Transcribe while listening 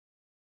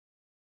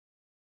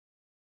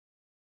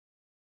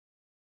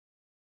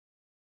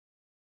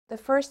The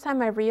first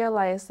time I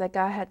realized that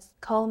God had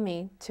called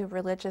me to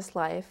religious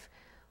life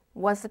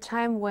was the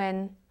time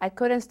when I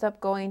couldn't stop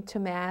going to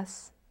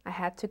Mass. I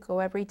had to go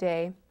every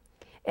day.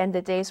 And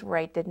the days where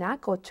I did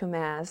not go to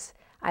Mass,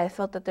 I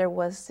felt that there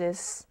was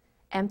this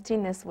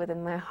emptiness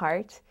within my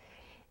heart.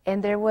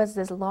 And there was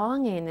this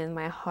longing in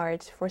my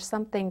heart for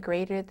something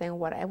greater than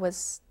what I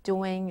was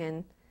doing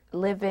and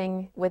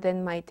living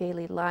within my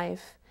daily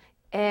life.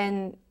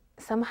 And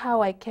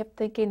somehow I kept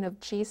thinking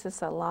of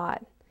Jesus a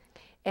lot.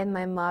 And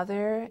my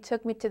mother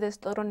took me to this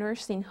little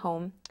nursing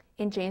home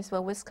in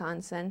Janesville,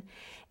 Wisconsin.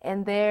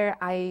 And there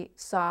I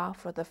saw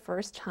for the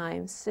first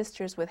time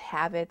sisters with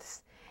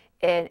habits.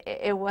 And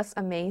it was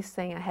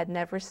amazing. I had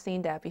never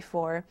seen that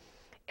before.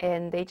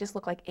 And they just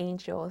looked like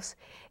angels.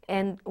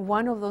 And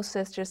one of those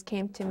sisters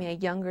came to me, a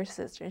younger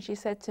sister, and she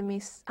said to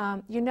me,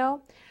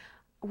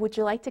 would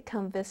you like to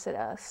come visit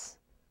us?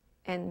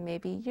 And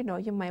maybe,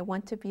 you might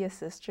want to be a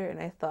sister. And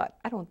I thought,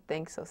 I don't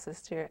think so,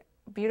 sister.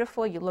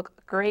 Beautiful, you look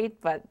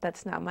great, but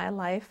that's not my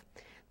life.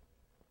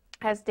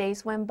 As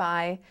days went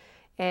by,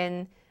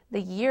 and the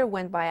year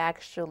went by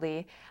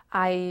actually,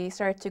 I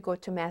started to go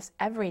to Mass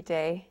every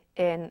day,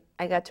 and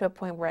I got to a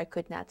point where I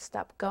could not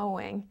stop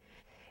going.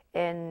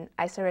 And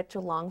I started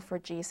to long for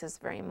Jesus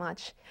very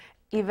much.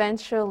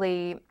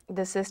 Eventually,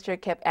 the sister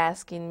kept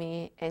asking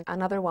me, and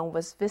another one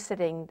was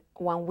visiting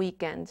one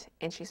weekend,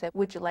 and she said,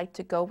 would you like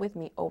to go with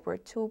me over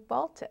to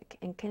Baltic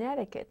in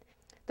Connecticut?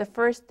 The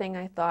first thing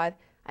I thought,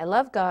 I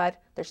love God,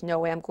 there's no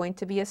way I'm going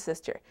to be a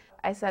sister.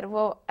 I said,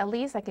 well, at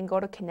least I can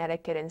go to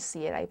Connecticut and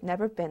see it. I've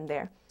never been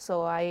there.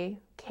 So I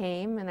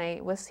came, and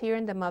I was here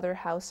in the Mother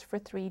House for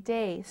 3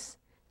 days.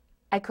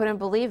 I couldn't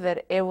believe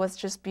it. It was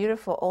just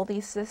beautiful. All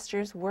these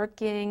sisters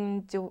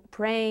working,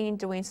 praying,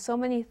 doing so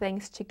many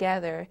things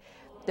together.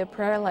 The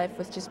prayer life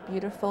was just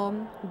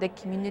beautiful. The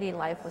community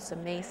life was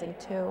amazing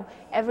too.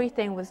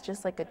 Everything was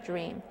just like a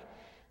dream.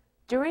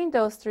 During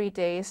those 3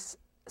 days,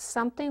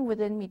 something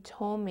within me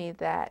told me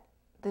that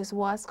this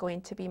was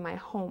going to be my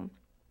home.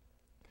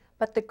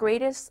 But the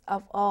greatest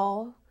of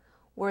all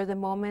were the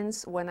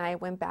moments when I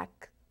went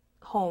back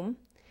home.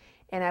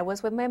 And I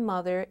was with my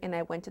mother, and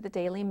I went to the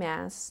daily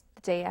Mass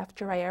the day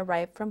after I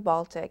arrived from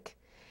Baltic.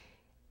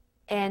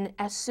 And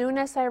as soon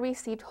as I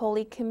received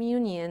Holy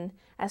Communion,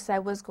 as I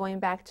was going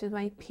back to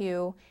my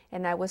pew,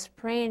 and I was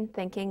praying,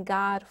 thanking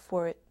God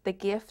for the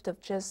gift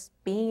of just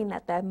being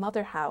at that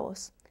Mother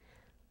House,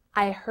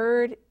 I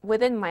heard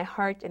within my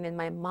heart and in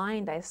my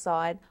mind, I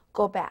saw it,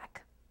 go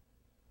back.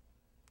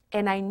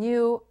 And I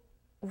knew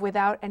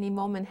without any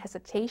moment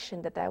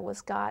hesitation that that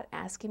was God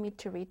asking me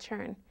to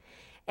return.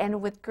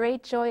 And with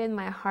great joy in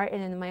my heart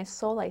and in my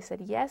soul, I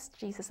said, yes,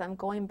 Jesus, I'm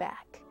going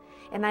back.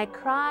 And I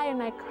cried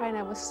and I cried, and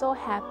I was so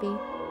happy.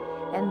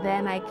 And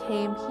then I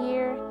came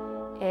here,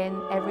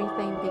 and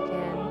everything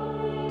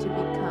began to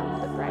become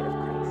the bride of